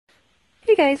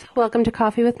Hey guys, welcome to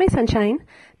Coffee with My Sunshine.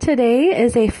 Today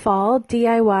is a fall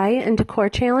DIY and decor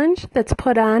challenge that's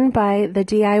put on by the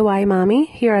DIY Mommy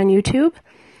here on YouTube.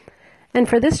 And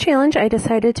for this challenge, I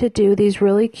decided to do these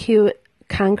really cute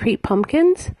concrete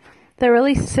pumpkins. They're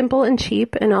really simple and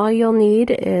cheap, and all you'll need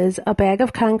is a bag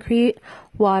of concrete,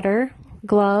 water,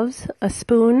 gloves, a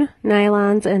spoon,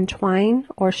 nylons, and twine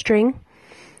or string.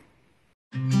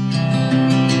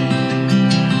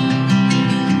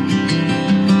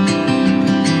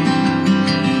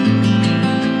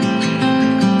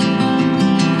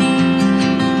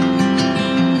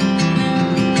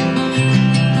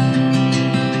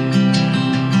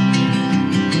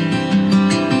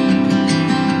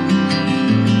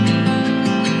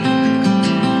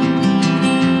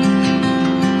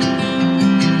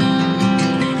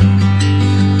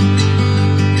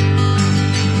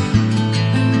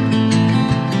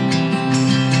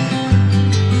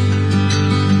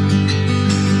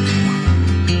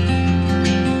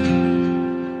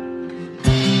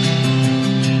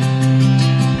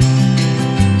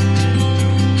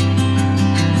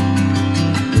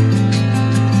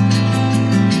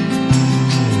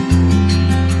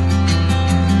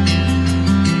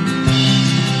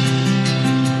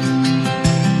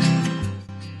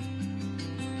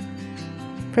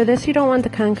 For this, you don't want the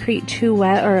concrete too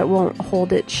wet or it won't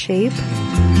hold its shape.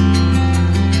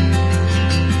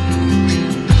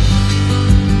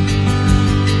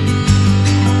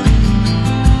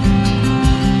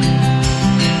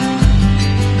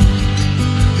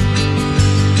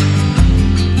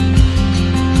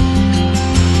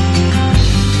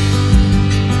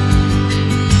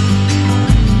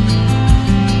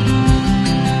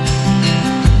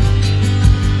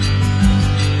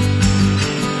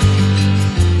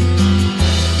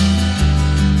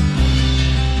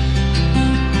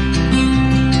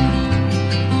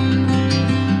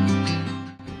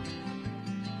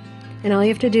 And all you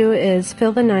have to do is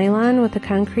fill the nylon with the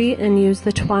concrete and use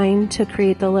the twine to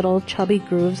create the little chubby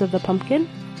grooves of the pumpkin.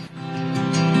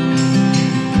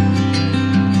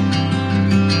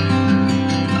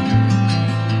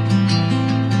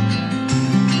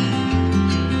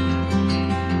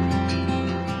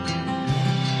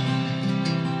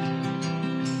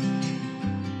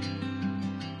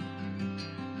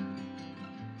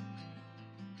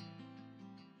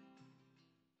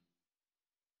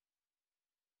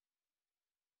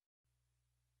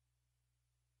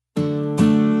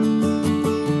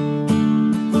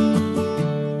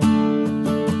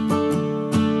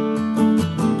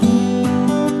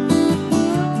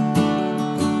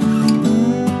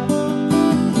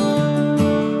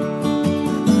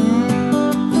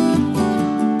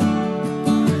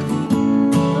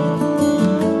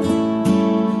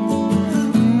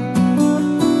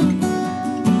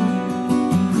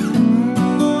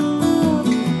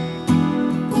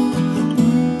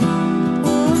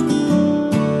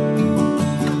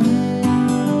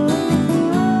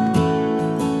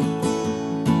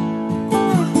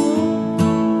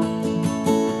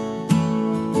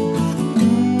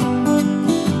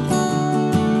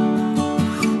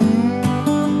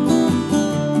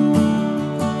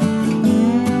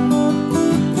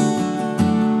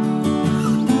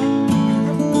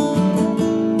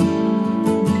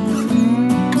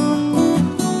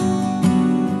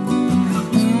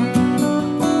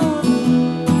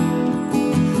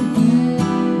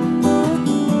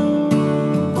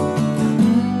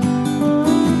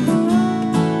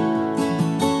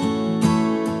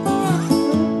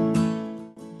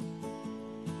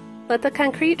 Let the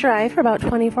concrete dry for about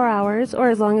 24 hours or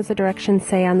as long as the directions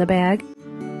say on the bag.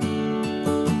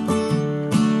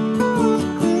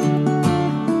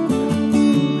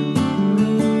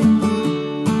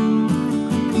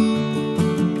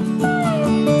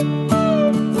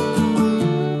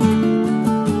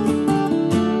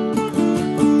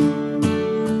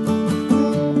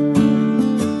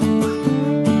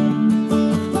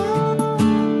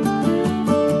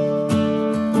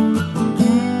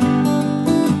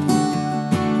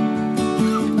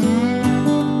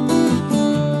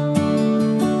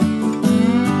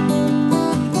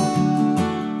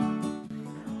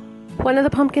 One of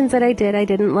the pumpkins that I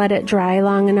didn't let it dry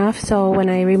long enough, so when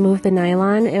I removed the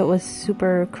nylon, it was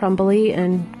super crumbly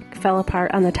and fell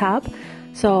apart on the top.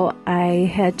 So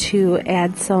I had to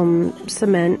add some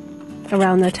cement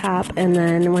around the top, and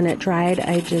then when it dried,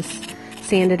 I just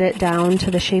sanded it down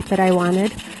to the shape that I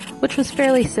wanted, which was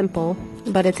fairly simple,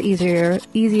 but it's easier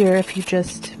if you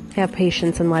just have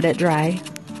patience and let it dry.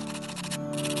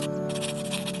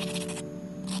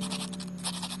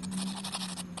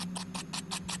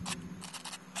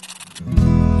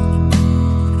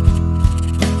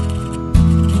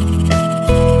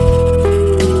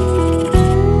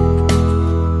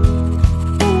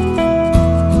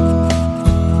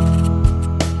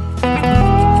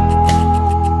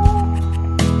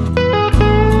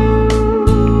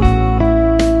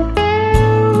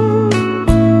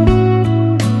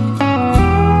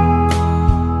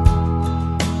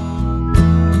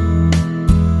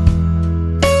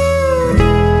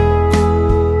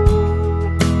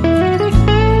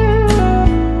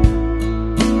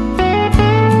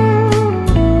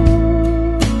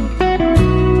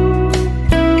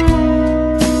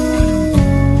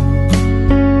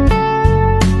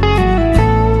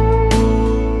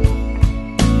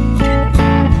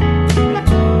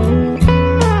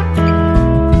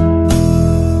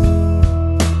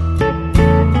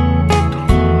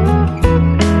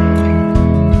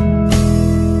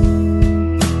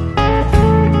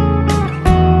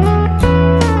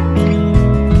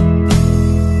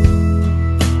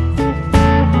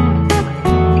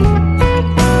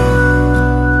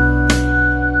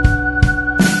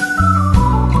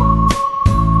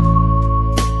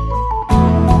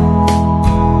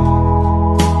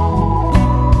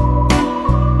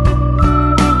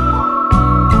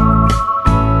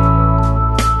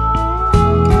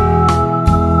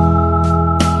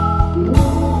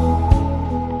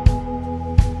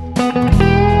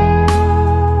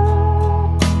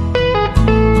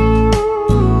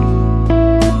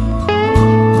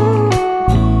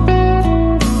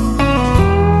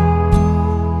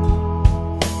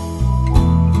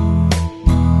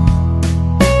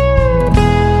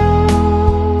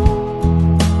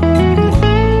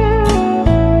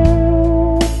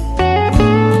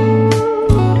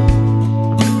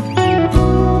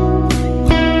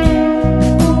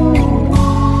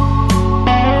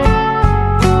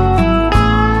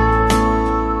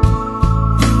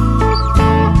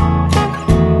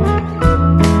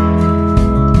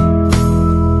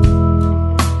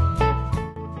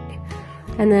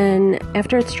 And then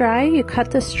after it's dry, you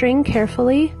cut the string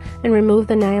carefully and remove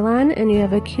the nylon, and you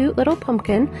have a cute little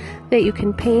pumpkin that you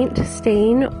can paint,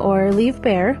 stain, or leave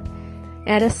bare.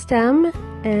 Add a stem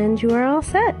and you are all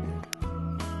set.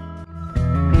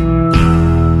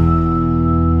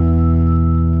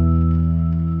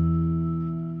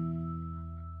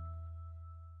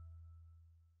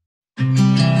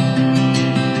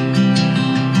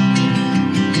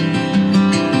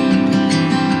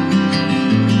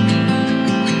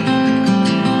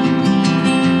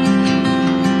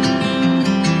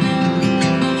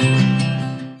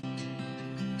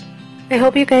 I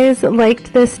hope you guys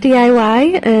liked this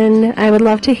DIY, and I would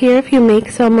love to hear if you make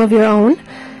some of your own.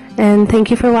 And thank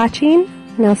you for watching,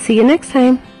 and I'll see you next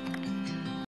time.